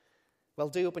Well,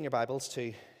 do open your Bibles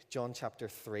to John chapter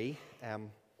 3.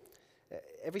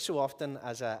 Every so often,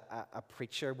 as a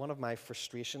preacher, one of my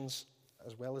frustrations,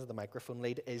 as well as the microphone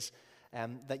lead, is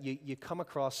that you come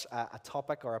across a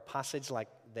topic or a passage like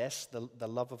this, the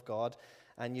love of God,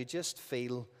 and you just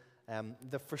feel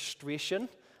the frustration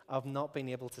of not being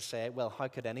able to say, well, how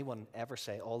could anyone ever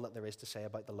say all that there is to say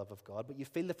about the love of God? But you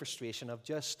feel the frustration of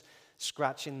just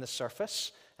scratching the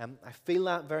surface. I feel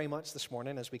that very much this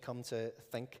morning as we come to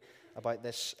think about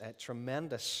this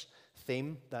tremendous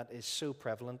theme that is so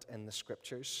prevalent in the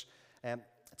Scriptures.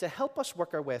 To help us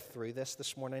work our way through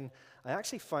this morning, I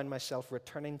actually found myself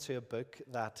returning to a book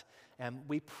that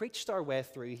we preached our way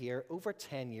through here over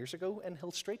 10 years ago in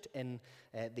Hill Street in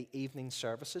the evening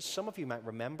services. Some of you might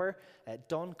remember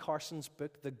Don Carson's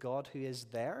book, The God Who Is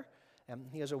There.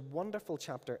 He has a wonderful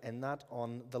chapter in that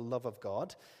on the love of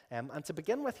God. And to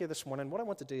begin with here this morning, what I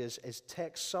want to do is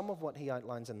take some of what he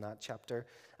outlines in that chapter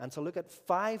and to look at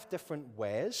 5 different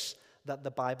ways that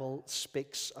the Bible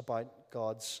speaks about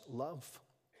God's love.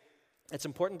 It's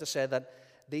important to say that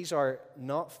these are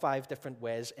not 5 different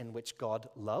ways in which God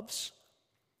loves,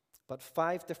 but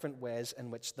 5 different ways in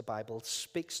which the Bible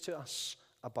speaks to us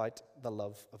about the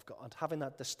love of God. Having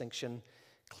that distinction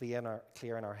clear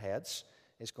in our heads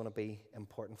is going to be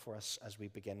important for us as we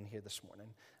begin here this morning.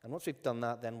 And once we've done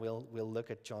that, then we'll look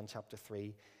at John chapter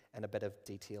 3 in a bit of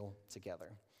detail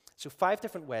together. So 5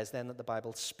 different ways then that the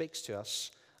Bible speaks to us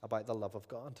about the love of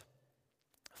God.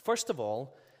 First of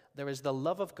all, there is the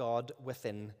love of God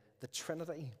within the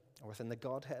Trinity, or within the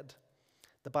Godhead.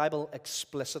 The Bible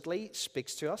explicitly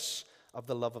speaks to us of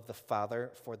the love of the Father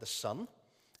for the Son.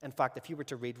 In fact, if you were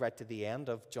to read right to the end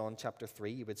of John chapter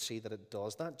 3, you would see that it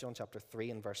does that. John chapter 3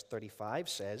 and verse 35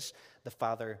 says, the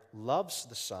Father loves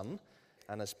the Son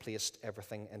and has placed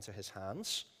everything into his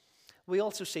hands. We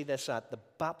also see this at the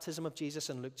baptism of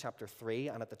Jesus in Luke chapter 3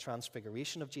 and at the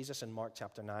transfiguration of Jesus in Mark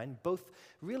chapter 9, both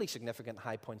really significant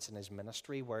high points in his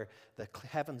ministry where the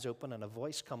heavens open and a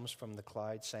voice comes from the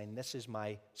cloud saying, this is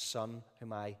my Son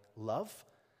whom I love.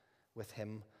 With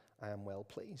him I am well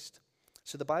pleased.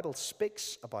 So the Bible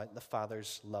speaks about the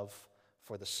Father's love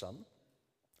for the Son.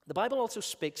 The Bible also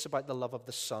speaks about the love of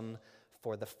the Son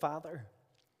for the Father.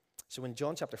 So in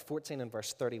John chapter 14 and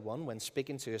verse 31, when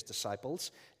speaking to his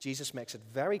disciples, Jesus makes it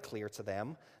very clear to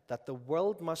them that the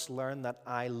world must learn that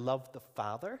I love the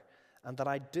Father and that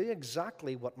I do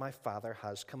exactly what my Father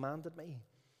has commanded me.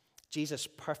 Jesus'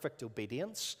 perfect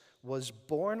obedience was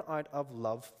born out of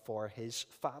love for his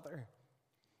Father.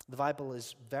 The Bible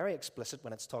is very explicit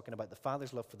when it's talking about the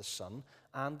Father's love for the Son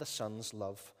and the Son's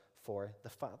love for the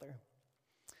Father.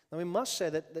 Now, we must say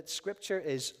that Scripture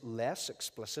is less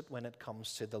explicit when it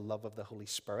comes to the love of the Holy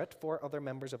Spirit for other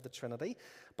members of the Trinity.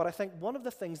 But I think one of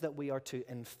the things that we are to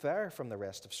infer from the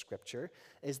rest of Scripture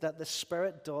is that the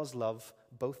Spirit does love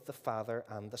both the Father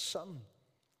and the Son.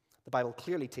 The Bible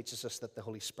clearly teaches us that the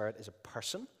Holy Spirit is a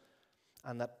person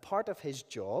and that part of his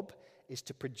job is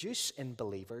to produce in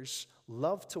believers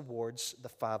love towards the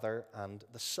Father and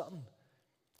the Son.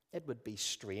 It would be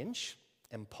strange,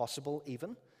 impossible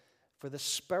even, for the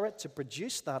Spirit to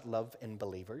produce that love in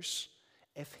believers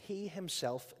if he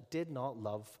himself did not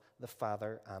love the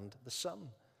Father and the Son.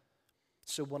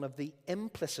 So one of the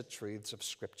implicit truths of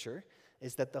Scripture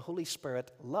is that the Holy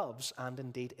Spirit loves and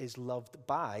indeed is loved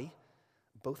by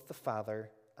both the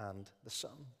Father and the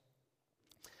Son.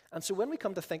 And so when we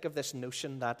come to think of this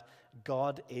notion that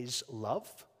God is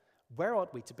love, where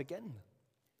ought we to begin?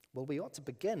 Well, we ought to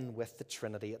begin with the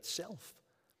Trinity itself.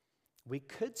 We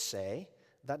could say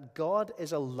that God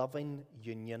is a loving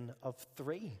union of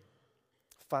 3,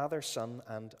 Father, Son,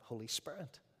 and Holy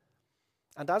Spirit.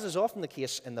 And as is often the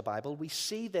case in the Bible, we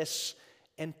see this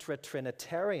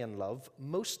intra-Trinitarian love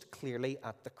most clearly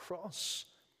at the cross.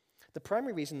 The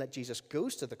primary reason that Jesus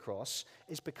goes to the cross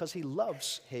is because he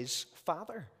loves his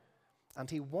Father, and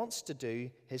he wants to do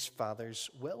his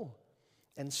Father's will.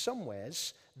 In some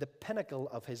ways, the pinnacle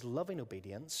of his loving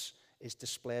obedience is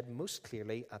displayed most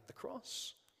clearly at the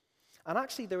cross. And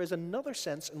actually, there is another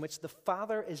sense in which the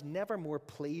Father is never more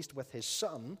pleased with his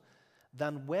Son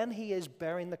than when he is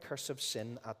bearing the curse of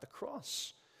sin at the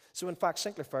cross. So in fact,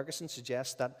 Sinclair Ferguson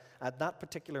suggests that at that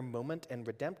particular moment in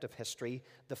redemptive history,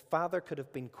 the Father could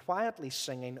have been quietly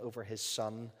singing over his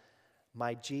Son,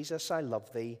 my Jesus, I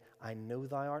love thee, I know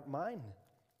thou art mine.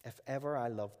 If ever I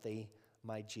loved thee,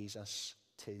 my Jesus,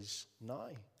 'tis now.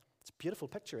 It's a beautiful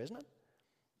picture, isn't it?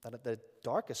 That at the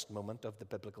darkest moment of the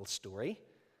biblical story,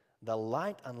 the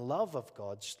light and love of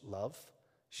God's love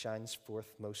shines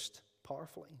forth most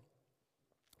powerfully.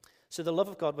 So the love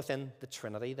of God within the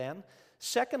Trinity then.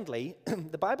 Secondly,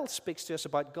 the Bible speaks to us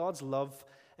about God's love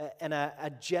in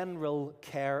a general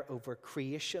care over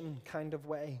creation kind of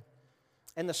way.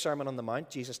 In the Sermon on the Mount,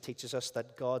 Jesus teaches us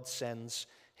that God sends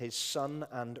his sun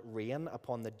and rain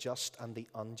upon the just and the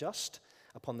unjust,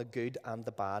 upon the good and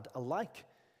the bad alike.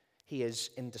 He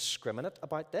is indiscriminate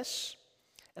about this.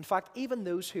 In fact, even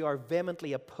those who are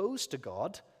vehemently opposed to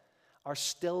God are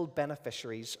still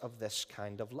beneficiaries of this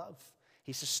kind of love.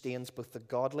 He sustains both the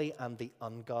godly and the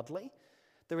ungodly.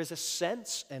 There is a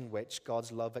sense in which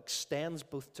God's love extends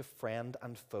both to friend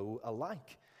and foe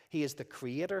alike. He is the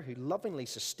creator who lovingly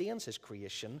sustains his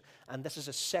creation, and this is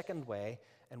a second way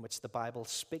in which the Bible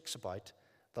speaks about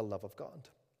the love of God.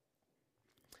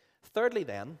 Thirdly,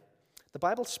 then, the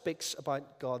Bible speaks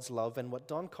about God's love in what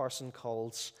Don Carson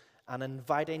calls an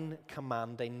inviting,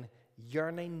 commanding,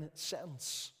 yearning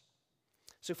sense.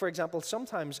 So, for example,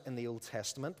 sometimes in the Old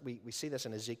Testament, we see this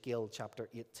in Ezekiel chapter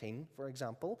 18, for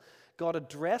example, God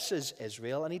addresses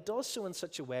Israel, and he does so in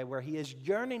such a way where he is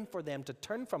yearning for them to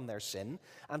turn from their sin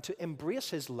and to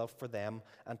embrace his love for them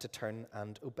and to turn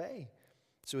and obey.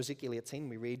 So Ezekiel 18,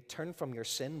 we read, "Turn from your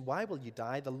sin, why will you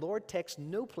die? The Lord takes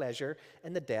no pleasure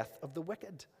in the death of the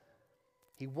wicked."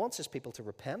 He wants his people to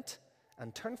repent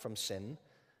and turn from sin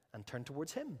and turn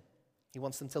towards him. He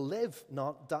wants them to live,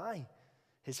 not die.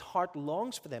 His heart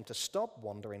longs for them to stop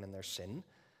wandering in their sin,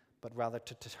 but rather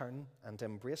to turn and to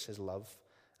embrace his love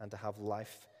and to have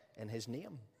life in his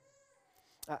name.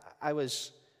 I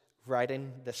was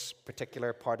writing this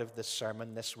particular part of this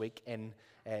sermon this week in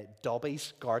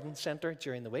Dobby's Garden Centre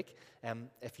during the week.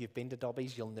 If you've been to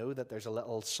Dobby's, you'll know that there's a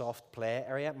little soft play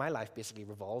area. My life basically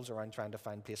revolves around trying to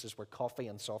find places where coffee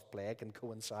and soft play can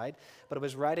coincide. But I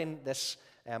was writing this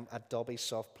at Dobby's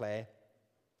soft play.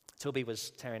 Toby was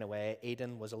tearing away.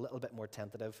 Eden was a little bit more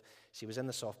tentative. She was in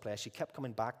the soft play. She kept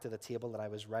coming back to the table that I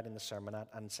was writing the sermon at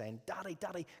and saying, "Daddy,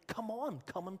 Daddy, come on,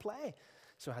 come and play."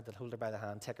 So I had to hold her by the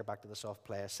hand, take her back to the soft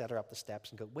play, set her up the steps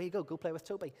and go, "Where you go play with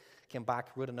Toby." Came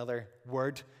back, wrote another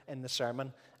word in the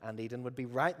sermon, and Eden would be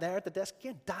right there at the desk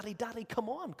again. "Daddy, Daddy, come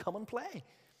on, come and play."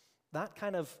 That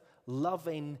kind of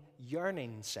loving,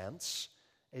 yearning sense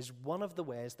is one of the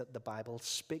ways that the Bible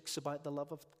speaks about the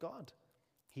love of God.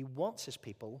 He wants his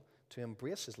people to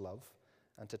embrace his love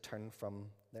and to turn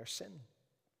from their sin.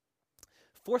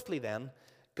 Fourthly, then,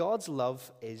 God's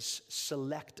love is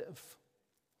selective.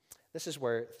 This is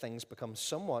where things become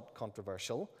somewhat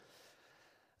controversial.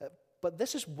 But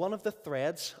this is one of the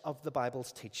threads of the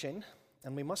Bible's teaching,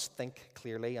 and we must think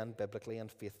clearly and biblically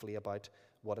and faithfully about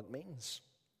what it means.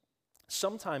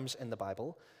 Sometimes in the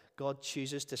Bible, God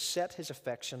chooses to set his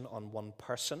affection on one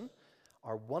person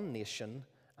or one nation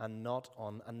and not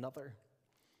on another.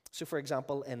 So, for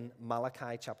example, in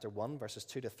Malachi chapter 1, verses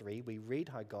 2 to 3, we read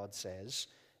how God says,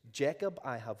 "Jacob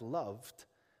I have loved,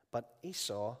 but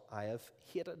Esau I have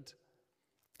hated."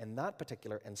 In that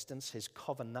particular instance, his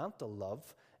covenantal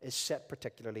love is set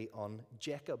particularly on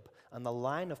Jacob, and the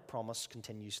line of promise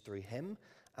continues through him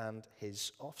and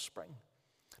his offspring.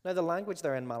 Now, the language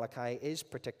there in Malachi is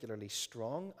particularly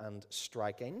strong and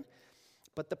striking,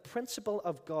 but the principle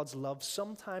of God's love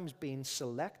sometimes being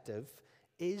selective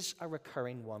is a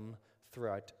recurring one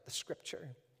throughout the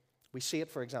Scripture. We see it,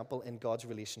 for example, in God's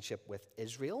relationship with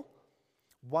Israel.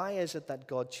 Why is it that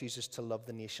God chooses to love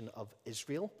the nation of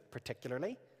Israel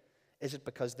particularly? Is it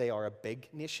because they are a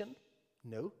big nation?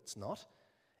 No, it's not.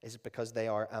 Is it because they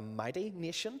are a mighty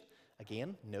nation?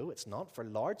 Again, no, it's not. For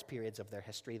large periods of their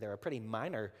history, they're a pretty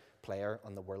minor player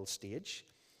on the world stage.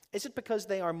 Is it because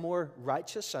they are more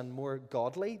righteous and more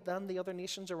godly than the other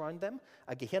nations around them?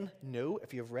 Again, no.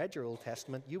 If you've read your Old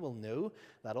Testament, you will know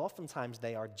that oftentimes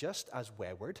they are just as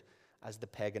wayward as the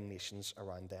pagan nations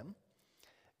around them.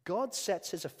 God sets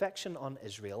his affection on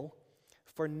Israel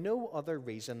for no other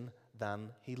reason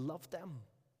than he loved them.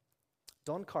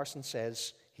 Don Carson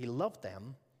says he loved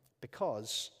them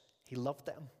because he loved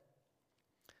them.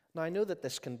 Now, I know that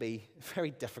this can be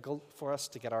very difficult for us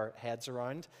to get our heads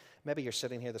around. Maybe you're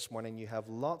sitting here this morning, you have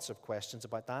lots of questions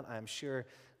about that. I'm sure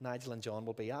Nigel and John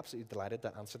will be absolutely delighted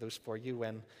to answer those for you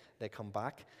when they come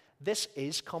back. This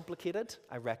is complicated,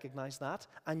 I recognize that,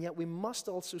 and yet we must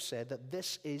also say that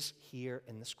this is here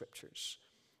in the Scriptures.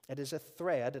 It is a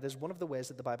thread, it is one of the ways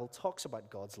that the Bible talks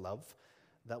about God's love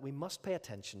that we must pay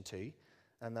attention to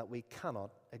and that we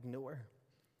cannot ignore.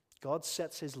 God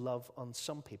sets his love on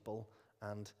some people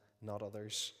and not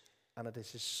others, and it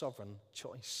is his sovereign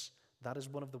choice. That is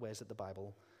one of the ways that the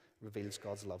Bible reveals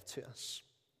God's love to us.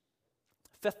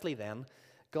 Fifthly, then,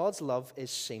 God's love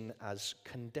is seen as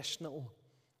conditional.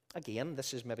 Again,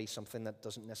 this is maybe something that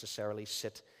doesn't necessarily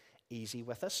sit easy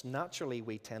with us. Naturally,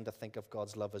 we tend to think of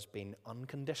God's love as being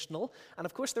unconditional, and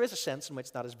of course there is a sense in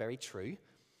which that is very true.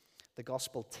 The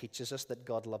gospel teaches us that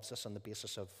God loves us on the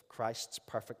basis of Christ's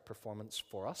perfect performance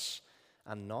for us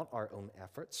and not our own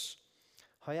efforts.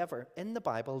 However, in the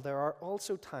Bible, there are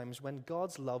also times when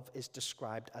God's love is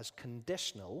described as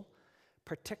conditional,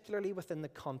 particularly within the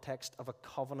context of a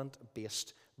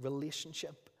covenant-based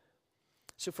relationship.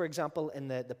 So, for example, in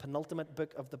the penultimate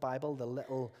book of the Bible, the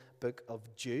little book of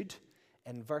Jude,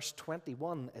 in verse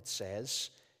 21, it says,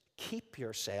 "Keep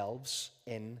yourselves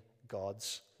in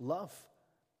God's love."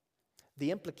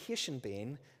 The implication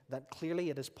being that clearly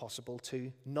it is possible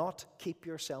to not keep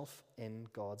yourself in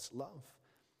God's love.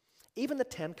 Even the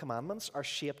Ten Commandments are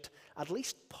shaped at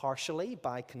least partially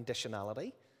by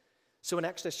conditionality. So in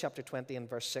Exodus chapter 20 and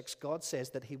verse 6, God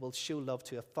says that he will show love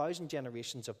to 1,000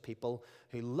 generations of people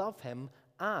who love him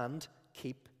and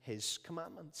keep his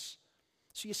commandments.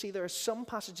 So you see, there are some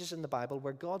passages in the Bible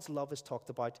where God's love is talked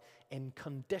about in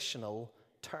conditional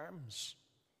terms.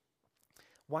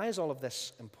 Why is all of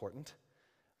this important?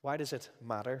 Why does it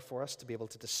matter for us to be able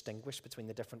to distinguish between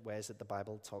the different ways that the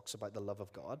Bible talks about the love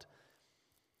of God?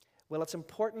 Well, it's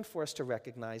important for us to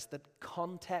recognize that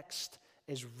context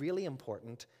is really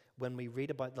important when we read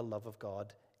about the love of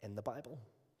God in the Bible.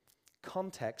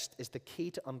 Context is the key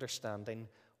to understanding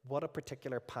what a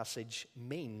particular passage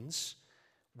means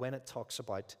when it talks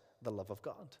about the love of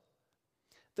God.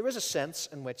 There is a sense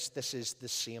in which this is the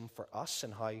same for us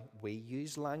in how we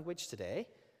use language today.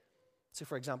 So,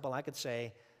 for example, I could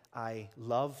say, I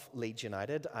love Leeds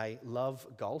United, I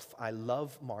love golf, I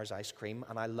love Mars ice cream,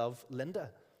 and I love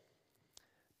Linda.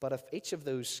 But if each of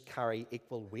those carry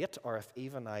equal weight, or if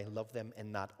even I love them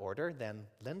in that order, then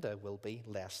Linda will be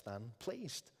less than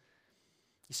pleased.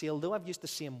 You see, although I've used the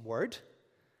same word,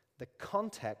 the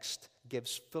context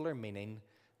gives fuller meaning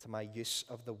to my use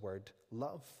of the word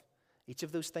love. Each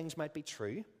of those things might be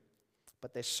true,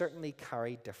 but they certainly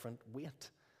carry different weight.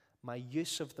 My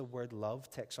use of the word love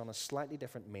takes on a slightly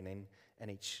different meaning in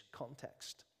each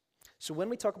context. So when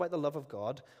we talk about the love of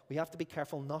God, we have to be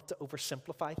careful not to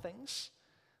oversimplify things.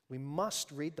 We must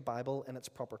read the Bible in its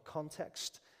proper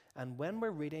context. And when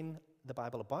we're reading the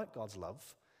Bible about God's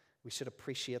love, we should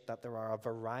appreciate that there are a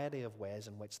variety of ways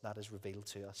in which that is revealed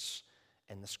to us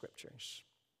in the Scriptures.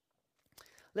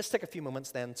 Let's take a few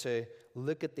moments then to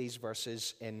look at these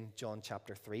verses in John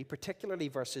chapter 3, particularly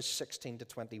verses 16 to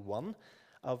 21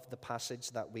 of the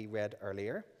passage that we read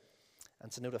earlier,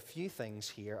 and to note a few things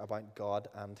here about God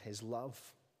and his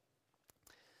love.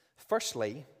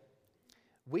 Firstly,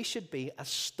 we should be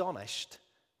astonished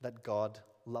that God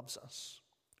loves us.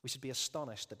 We should be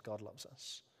astonished that God loves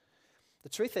us. The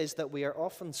truth is that we are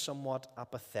often somewhat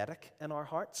apathetic in our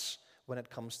hearts when it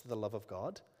comes to the love of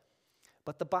God.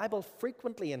 But the Bible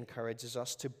frequently encourages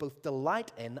us to both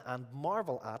delight in and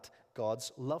marvel at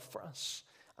God's love for us.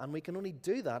 And we can only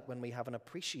do that when we have an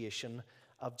appreciation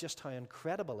of just how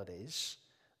incredible it is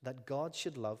that God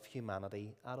should love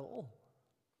humanity at all.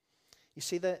 You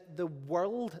see, the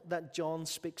world that John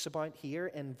speaks about here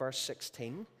in verse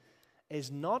 16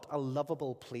 is not a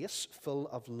lovable place full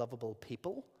of lovable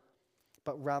people,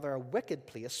 but rather a wicked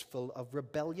place full of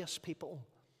rebellious people.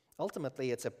 Ultimately,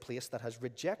 it's a place that has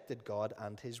rejected God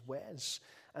and his ways.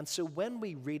 And so when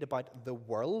we read about the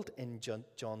world in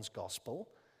John's gospel,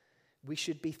 we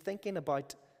should be thinking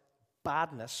about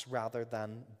badness rather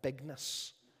than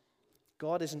bigness.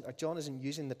 John isn't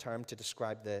using the term to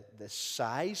describe the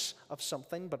size of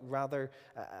something, but rather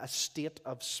a state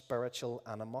of spiritual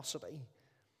animosity.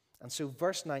 And so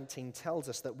verse 19 tells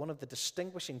us that one of the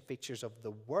distinguishing features of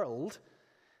the world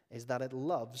is that it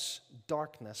loves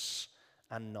darkness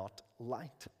and not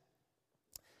light.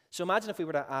 So imagine if we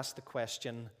were to ask the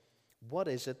question, what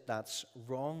is it that's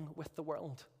wrong with the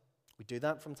world? We do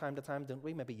that from time to time, don't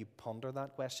we? Maybe you ponder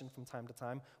that question from time to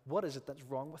time. What is it that's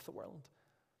wrong with the world?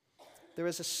 There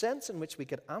is a sense in which we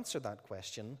could answer that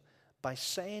question by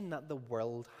saying that the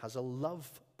world has a love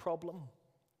problem.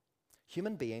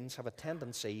 Human beings have a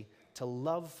tendency to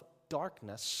love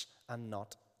darkness and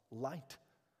not light.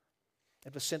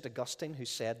 It was St. Augustine who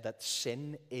said that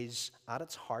sin is, at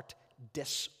its heart,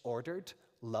 disordered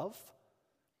love.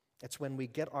 It's when we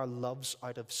get our loves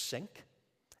out of sync.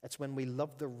 It's when we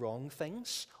love the wrong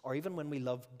things, or even when we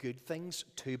love good things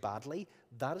too badly.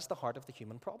 That is the heart of the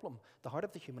human problem. The heart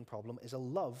of the human problem is a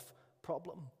love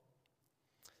problem.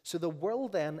 So the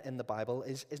world then in the Bible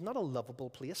is not a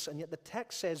lovable place, and yet the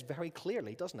text says very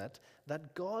clearly, doesn't it,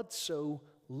 that God so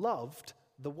loved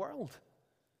the world.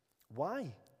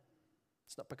 Why?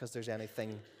 It's not because there's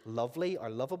anything lovely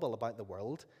or lovable about the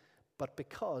world, but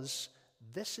because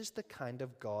this is the kind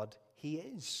of God he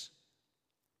is.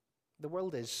 The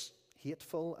world is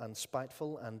hateful and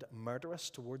spiteful and murderous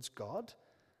towards God,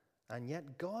 and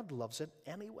yet God loves it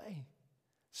anyway.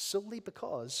 solely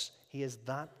because he is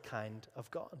that kind of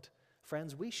God.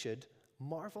 Friends, we should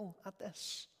marvel at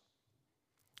this.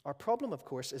 Our problem, of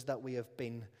course, is that we have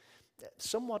been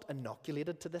somewhat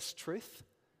inoculated to this truth.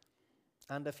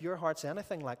 And if your heart's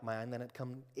anything like mine, then it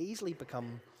can easily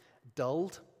become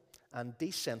dulled and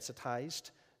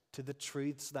desensitized to the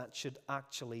truths that should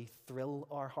actually thrill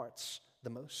our hearts the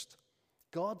most.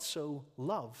 God so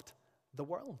loved the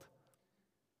world.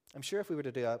 I'm sure if we were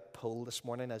to do a poll this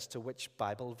morning as to which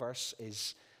Bible verse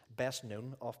is best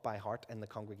known off by heart in the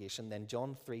congregation, then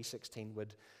John 3:16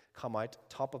 would come out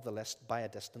top of the list by a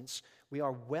distance. We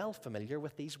are well familiar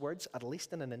with these words, at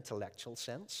least in an intellectual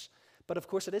sense. But of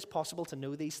course, it is possible to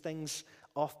know these things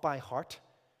off by heart,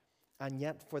 and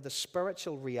yet for the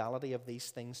spiritual reality of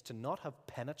these things to not have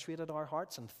penetrated our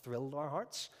hearts and thrilled our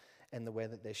hearts in the way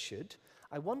that they should.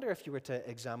 I wonder if you were to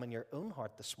examine your own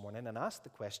heart this morning and ask the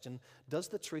question, does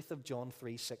the truth of John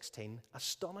 3:16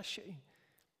 astonish you?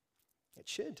 It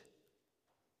should.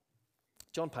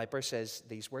 John Piper says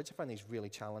these words. I find these really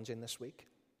challenging this week.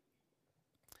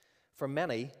 For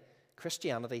many,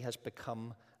 Christianity has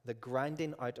become the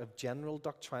grinding out of general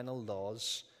doctrinal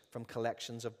laws from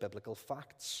collections of biblical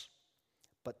facts.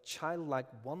 But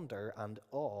childlike wonder and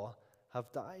awe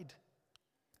have died.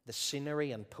 The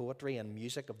scenery and poetry and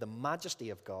music of the majesty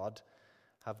of God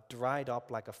have dried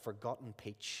up like a forgotten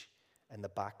peach in the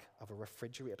back of a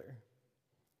refrigerator.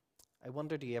 I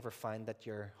wonder, do you ever find that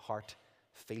your heart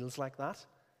feels like that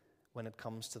when it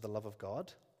comes to the love of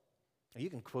God? You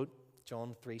can quote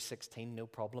John 3:16, no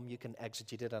problem. You can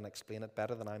exegete it and explain it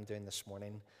better than I'm doing this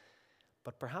morning.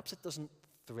 But perhaps it doesn't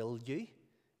thrill you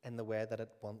in the way that it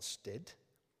once did.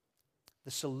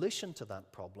 The solution to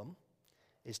that problem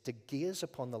is to gaze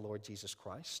upon the Lord Jesus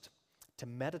Christ, to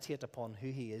meditate upon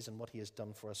who he is and what he has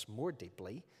done for us more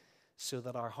deeply, so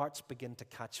that our hearts begin to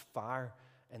catch fire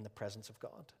in the presence of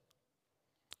God.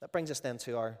 That brings us then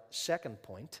to our second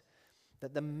point,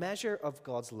 that the measure of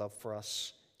God's love for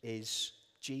us is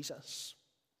Jesus.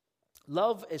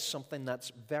 Love is something that's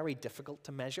very difficult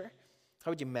to measure.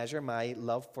 How would you measure my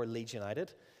love for Leeds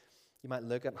United? You might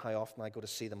look at how often I go to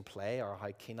see them play, or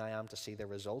how keen I am to see their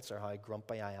results, or how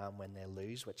grumpy I am when they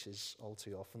lose, which is all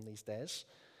too often these days.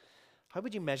 How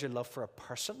would you measure love for a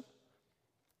person?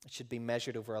 It should be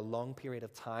measured over a long period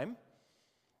of time.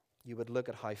 You would look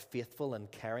at how faithful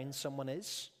and caring someone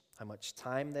is, how much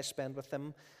time they spend with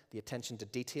them, the attention to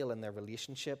detail in their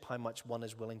relationship, how much one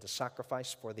is willing to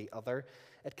sacrifice for the other.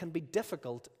 It can be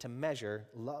difficult to measure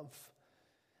love.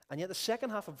 And yet the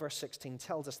second half of verse 16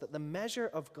 tells us that the measure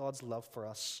of God's love for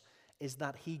us is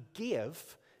that he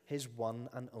gave his one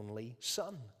and only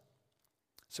Son.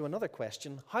 So another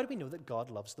question, how do we know that God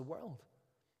loves the world?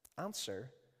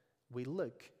 Answer, we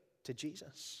look to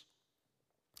Jesus.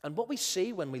 And what we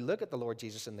see when we look at the Lord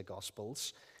Jesus in the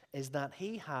Gospels is that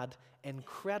he had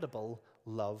incredible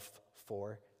love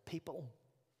for people.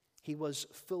 He was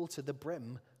full to the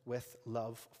brim with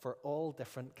love for all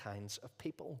different kinds of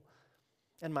people.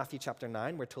 In Matthew chapter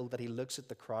 9, we're told that he looks at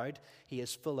the crowd. He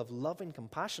is full of loving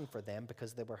compassion for them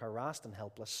because they were harassed and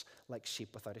helpless like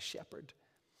sheep without a shepherd.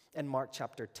 In Mark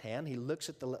chapter 10, he looks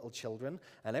at the little children,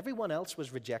 and everyone else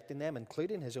was rejecting them,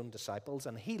 including his own disciples,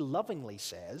 and he lovingly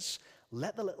says,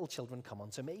 "Let the little children come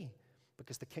unto me,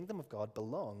 because the kingdom of God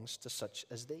belongs to such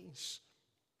as these."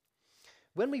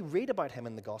 When we read about him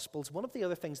in the Gospels, one of the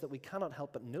other things that we cannot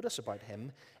help but notice about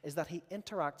him is that he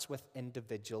interacts with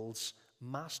individuals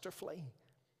masterfully.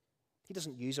 He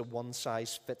doesn't use a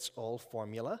one-size-fits-all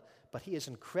formula, but he is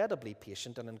incredibly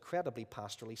patient and incredibly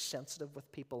pastorally sensitive with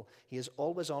people. He is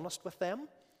always honest with them,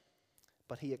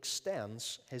 but he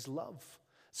extends his love.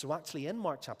 So actually in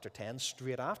Mark chapter 10,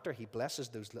 straight after he blesses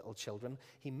those little children,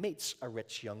 he meets a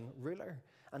rich young ruler.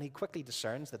 And he quickly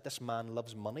discerns that this man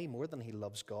loves money more than he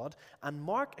loves God. And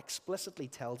Mark explicitly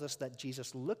tells us that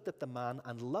Jesus looked at the man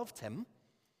and loved him.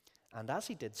 And as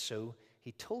he did so,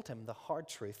 he told him the hard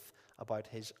truth about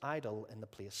his idol in the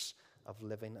place of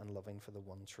living and loving for the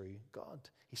one true God.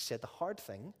 He said the hard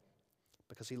thing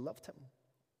because he loved him.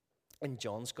 In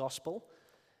John's Gospel,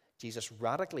 Jesus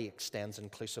radically extends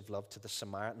inclusive love to the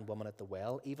Samaritan woman at the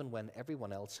well, even when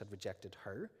everyone else had rejected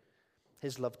her.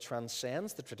 His love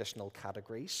transcends the traditional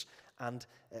categories and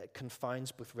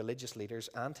confounds both religious leaders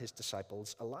and his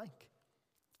disciples alike.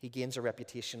 He gains a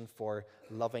reputation for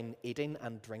loving eating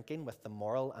and drinking with the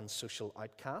moral and social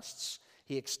outcasts.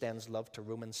 He extends love to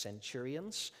Roman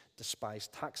centurions,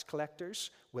 despised tax collectors,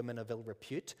 women of ill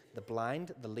repute, the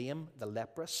blind, the lame, the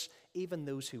leprous, even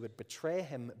those who would betray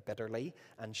him bitterly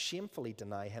and shamefully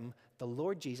deny him. The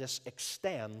Lord Jesus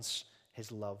extends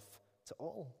his love to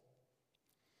all.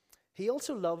 He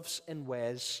also loves in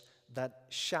ways that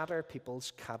shatter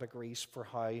people's categories for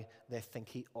how they think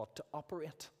he ought to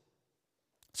operate.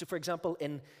 So, for example,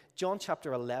 in John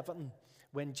chapter 11,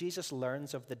 when Jesus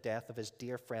learns of the death of his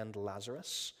dear friend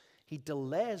Lazarus, he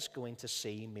delays going to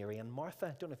see Mary and Martha.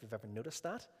 I don't know if you've ever noticed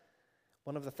that.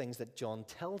 One of the things that John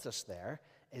tells us there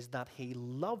is that he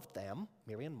loved them,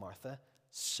 Mary and Martha,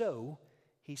 so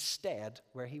he stayed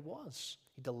where he was.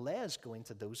 He delays going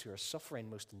to those who are suffering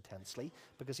most intensely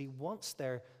because he wants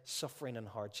their suffering and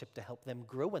hardship to help them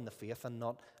grow in the faith and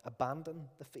not abandon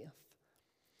the faith.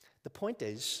 The point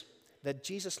is that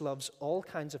Jesus loves all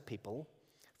kinds of people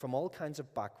from all kinds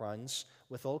of backgrounds,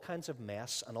 with all kinds of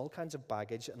mess and all kinds of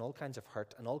baggage and all kinds of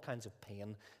hurt and all kinds of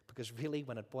pain, because really,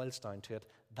 when it boils down to it,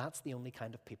 that's the only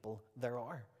kind of people there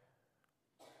are.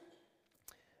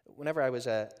 Whenever I was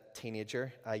a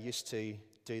teenager, I used to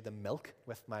do the milk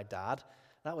with my dad.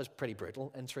 That was pretty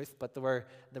brutal, in truth, but there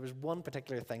was one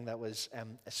particular thing that was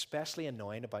especially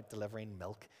annoying about delivering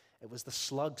milk. It was the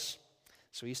slugs.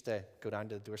 So we used to go down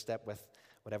to the doorstep with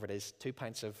whatever it is, 2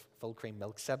 pints of full cream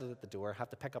milk, set it at the door, have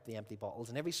to pick up the empty bottles,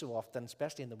 and every so often,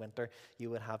 especially in the winter,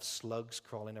 you would have slugs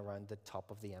crawling around the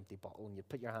top of the empty bottle, and you'd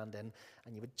put your hand in,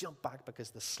 and you would jump back because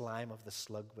the slime of the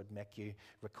slug would make you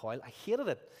recoil. I hated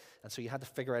it, and so you had to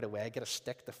figure out a way, get a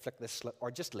stick to flick this slug, or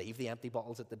just leave the empty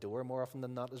bottles at the door more often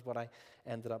than not is what I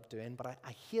ended up doing. But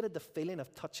I hated the feeling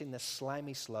of touching this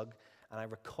slimy slug, and I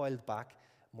recoiled back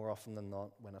more often than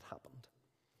not when it happened.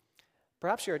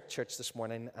 Perhaps you're at church this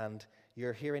morning and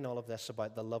you're hearing all of this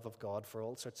about the love of God for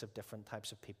all sorts of different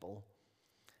types of people,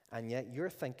 and yet you're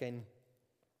thinking,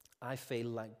 I feel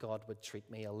like God would treat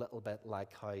me a little bit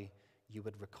like how you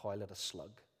would recoil at a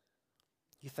slug.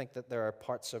 You think that there are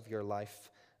parts of your life,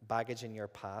 baggage in your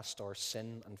past, or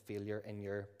sin and failure in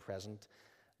your present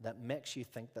that makes you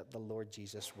think that the Lord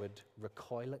Jesus would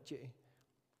recoil at you.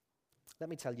 Let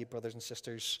me tell you, brothers and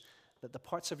sisters, that the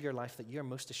parts of your life that you're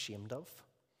most ashamed of,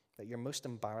 that you're most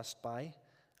embarrassed by,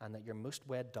 and that you're most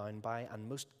weighed down by and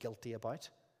most guilty about,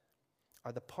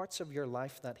 are the parts of your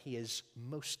life that he is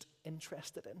most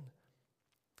interested in.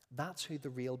 That's who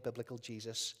the real biblical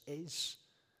Jesus is,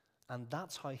 and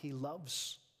that's how he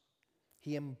loves.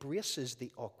 He embraces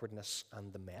the awkwardness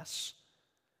and the mess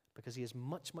because he is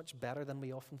much, much better than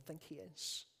we often think he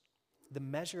is. The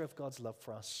measure of God's love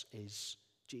for us is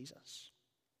Jesus.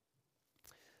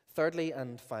 Thirdly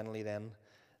and finally then,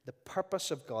 the purpose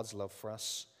of God's love for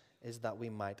us is that we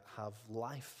might have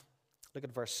life. Look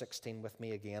at verse 16 with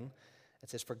me again. It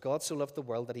says, "For God so loved the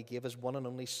world that he gave his one and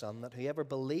only Son, that whoever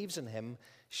believes in him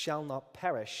shall not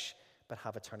perish, but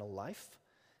have eternal life."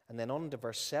 And then on to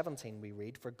verse 17 we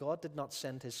read, "For God did not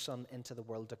send his Son into the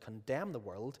world to condemn the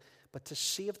world, but to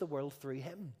save the world through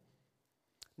him."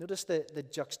 Notice the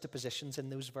juxtapositions in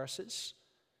those verses.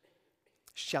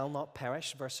 Shall not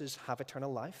perish versus have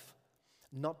eternal life.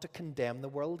 Not to condemn the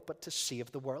world, but to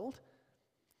save the world.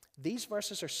 These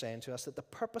verses are saying to us that the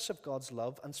purpose of God's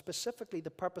love, and specifically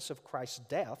the purpose of Christ's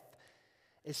death,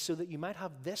 is so that you might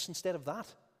have this instead of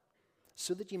that,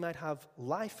 so that you might have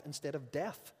life instead of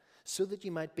death, so that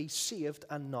you might be saved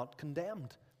and not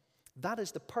condemned. That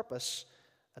is the purpose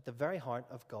at the very heart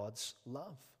of God's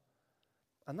love.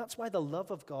 And that's why the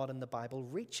love of God in the Bible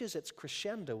reaches its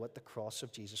crescendo at the cross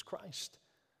of Jesus Christ.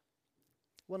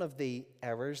 One of the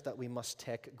errors that we must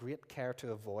take great care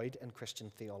to avoid in Christian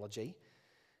theology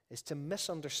is to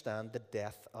misunderstand the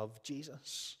death of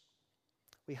Jesus.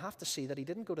 We have to see that he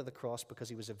didn't go to the cross because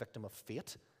he was a victim of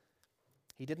fate.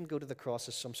 He didn't go to the cross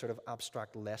as some sort of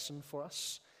abstract lesson for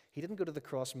us. He didn't go to the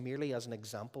cross merely as an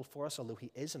example for us, although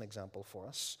he is an example for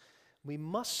us. We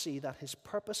must see that his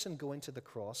purpose in going to the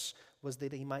cross was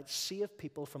that he might save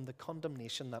people from the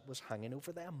condemnation that was hanging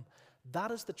over them.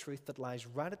 That is the truth that lies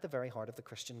right at the very heart of the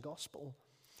Christian gospel.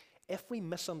 If we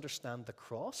misunderstand the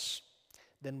cross,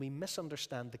 then we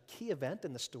misunderstand the key event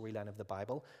in the storyline of the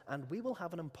Bible, and we will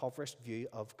have an impoverished view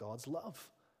of God's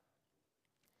love.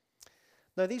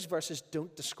 Now, these verses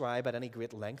don't describe at any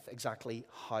great length exactly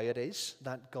how it is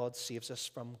that God saves us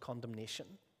from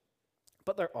condemnation.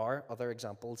 But there are other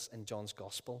examples in John's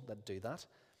gospel that do that.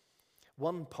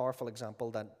 One powerful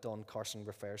example that Don Carson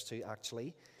refers to,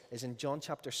 actually, is in John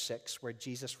chapter 6, where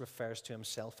Jesus refers to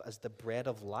himself as the bread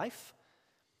of life.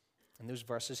 In those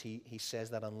verses, he says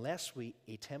that unless we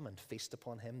eat him and feast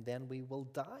upon him, then we will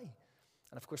die.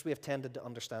 And of course, we have tended to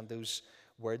understand those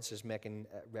words as making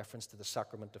reference to the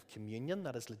sacrament of communion.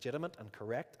 That is legitimate and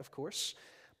correct, of course.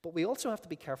 But we also have to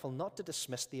be careful not to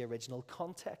dismiss the original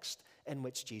context in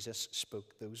which Jesus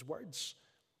spoke those words.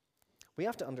 We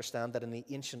have to understand that in the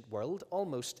ancient world,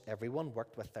 almost everyone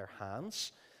worked with their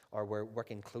hands or were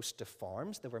working close to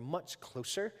farms. They were much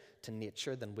closer to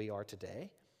nature than we are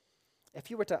today. If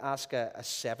you were to ask a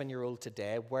 7-year-old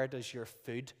today, where does your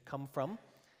food come from?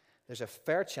 There's a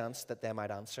fair chance that they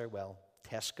might answer, well,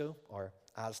 Tesco or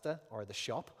Asda or the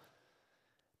shop.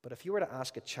 But if you were to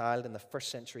ask a child in the first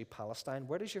century Palestine,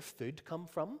 where does your food come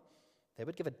from? They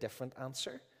would give a different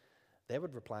answer. They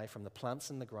would reply from the plants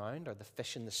in the ground or the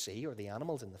fish in the sea or the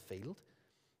animals in the field.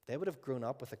 They would have grown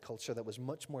up with a culture that was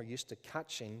much more used to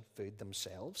catching food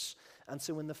themselves. And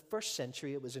so in the first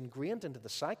century, it was ingrained into the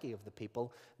psyche of the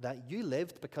people that you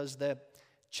lived because the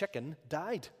chicken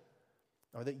died,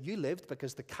 or that you lived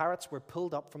because the carrots were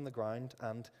pulled up from the ground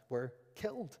and were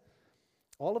killed.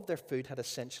 All of their food had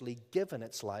essentially given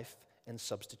its life in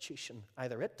substitution.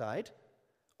 Either it died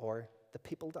or the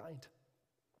people died.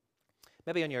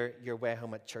 Maybe on your way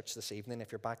home at church this evening,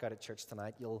 if you're back out at church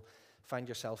tonight, you'll find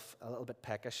yourself a little bit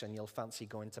peckish and you'll fancy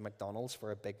going to McDonald's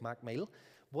for a Big Mac meal.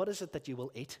 What is it that you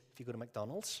will eat if you go to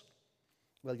McDonald's?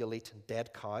 Well, you'll eat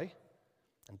dead cow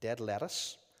and dead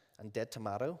lettuce and dead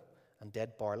tomato and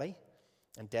dead barley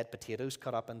and dead potatoes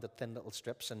cut up into thin little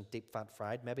strips and deep fat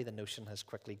fried. Maybe the notion has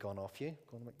quickly gone off you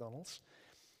going to McDonald's.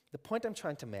 The point I'm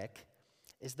trying to make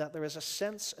is that there is a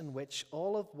sense in which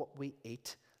all of what we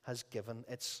eat has given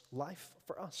its life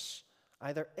for us.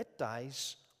 Either it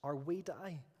dies or we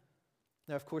die.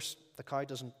 Now, of course, the cow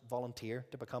doesn't volunteer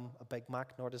to become a Big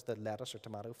Mac, nor does the lettuce or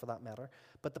tomato for that matter.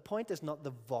 But the point is not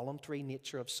the voluntary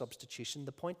nature of substitution.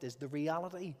 The point is the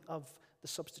reality of the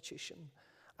substitution.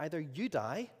 Either you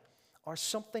die or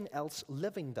something else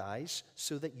living dies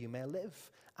so that you may live.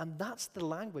 And that's the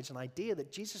language and idea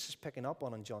that Jesus is picking up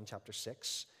on in John chapter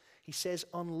 6. He says,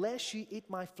 unless you eat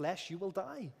my flesh, you will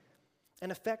die. In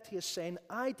effect, he is saying,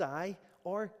 I die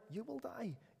or you will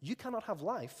die. You cannot have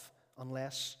life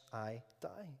unless I die.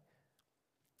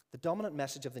 The dominant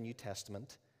message of the New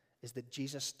Testament is that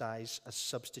Jesus dies a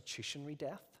substitutionary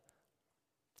death.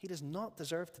 He does not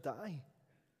deserve to die.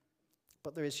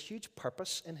 But there is huge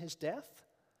purpose in his death.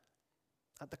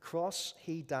 At the cross,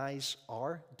 he dies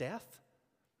our death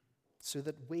so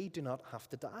that we do not have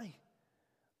to die,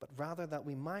 but rather that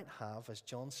we might have, as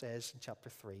John says in chapter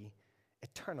 3,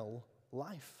 eternal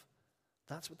life.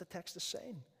 That's what the text is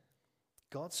saying.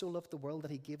 God so loved the world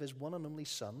that he gave his one and only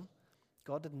Son.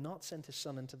 God did not send his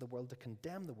Son into the world to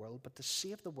condemn the world, but to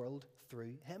save the world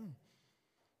through him.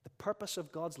 The purpose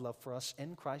of God's love for us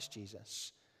in Christ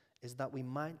Jesus is that we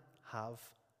might have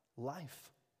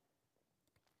life.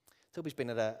 Toby's been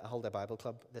at a whole-day Bible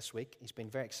club this week. He's been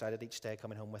very excited each day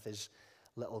coming home with his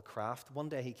little craft. One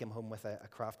day he came home with a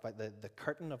craft about the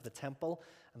curtain of the temple,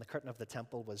 and the curtain of the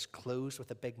temple was closed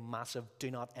with a big, massive "Do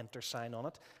Not Enter" sign on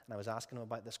it. And I was asking him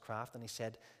about this craft, and he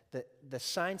said, the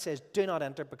sign says, "Do not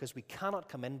enter because we cannot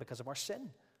come in because of our sin."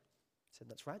 I said,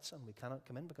 that's right, son, we cannot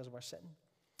come in because of our sin.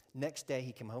 Next day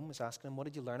he came home, was asking him, what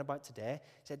did you learn about today?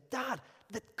 He said, Dad,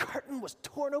 the curtain was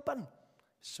torn open.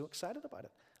 So excited about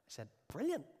it. I said,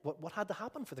 brilliant. What had to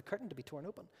happen for the curtain to be torn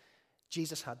open?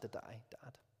 Jesus had to die, Dad.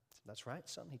 I said, that's right,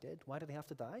 son, he did. Why did he have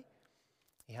to die?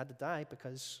 He had to die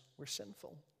because we're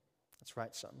sinful. That's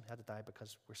right, son, he had to die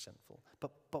because we're sinful.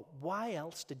 But why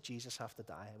else did Jesus have to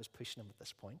die? I was pushing him at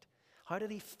this point. How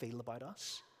did he feel about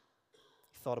us?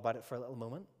 He thought about it for a little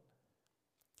moment.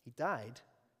 He died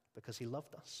because he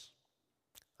loved us.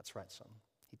 That's right, son,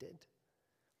 he did.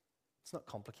 It's not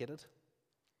complicated.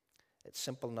 It's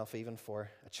simple enough even for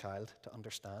a child to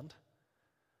understand.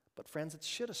 But friends, it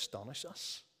should astonish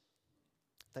us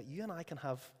that you and I can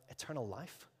have eternal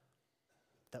life,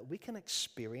 that we can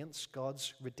experience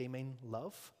God's redeeming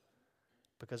love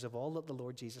because of all that the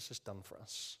Lord Jesus has done for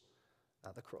us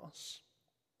at the cross.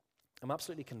 I'm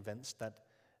absolutely convinced that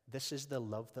this is the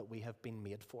love that we have been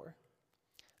made for.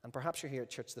 And perhaps you're here at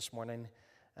church this morning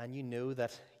and you know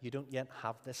that you don't yet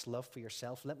have this love for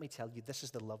yourself. Let me tell you, this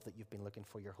is the love that you've been looking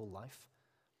for your whole life.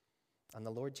 And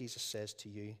the Lord Jesus says to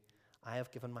you, I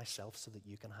have given myself so that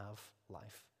you can have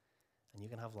life. And you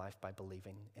can have life by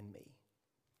believing in me.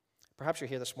 Perhaps you're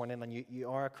here this morning and you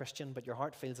are a Christian, but your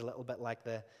heart feels a little bit like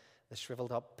the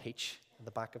shriveled up peach in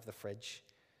the back of the fridge.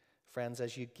 Friends,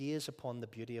 as you gaze upon the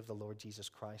beauty of the Lord Jesus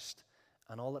Christ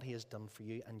and all that he has done for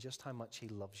you and just how much he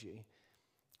loves you,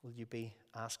 will you be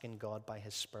asking God by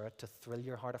his Spirit to thrill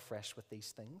your heart afresh with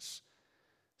these things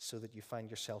so that you find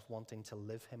yourself wanting to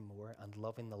live him more and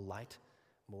loving the light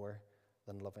more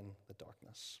than loving the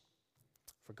darkness?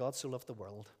 For God so loved the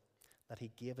world that he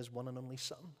gave his one and only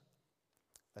Son,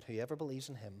 that whoever believes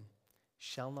in him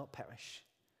shall not perish,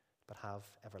 but have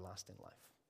everlasting life.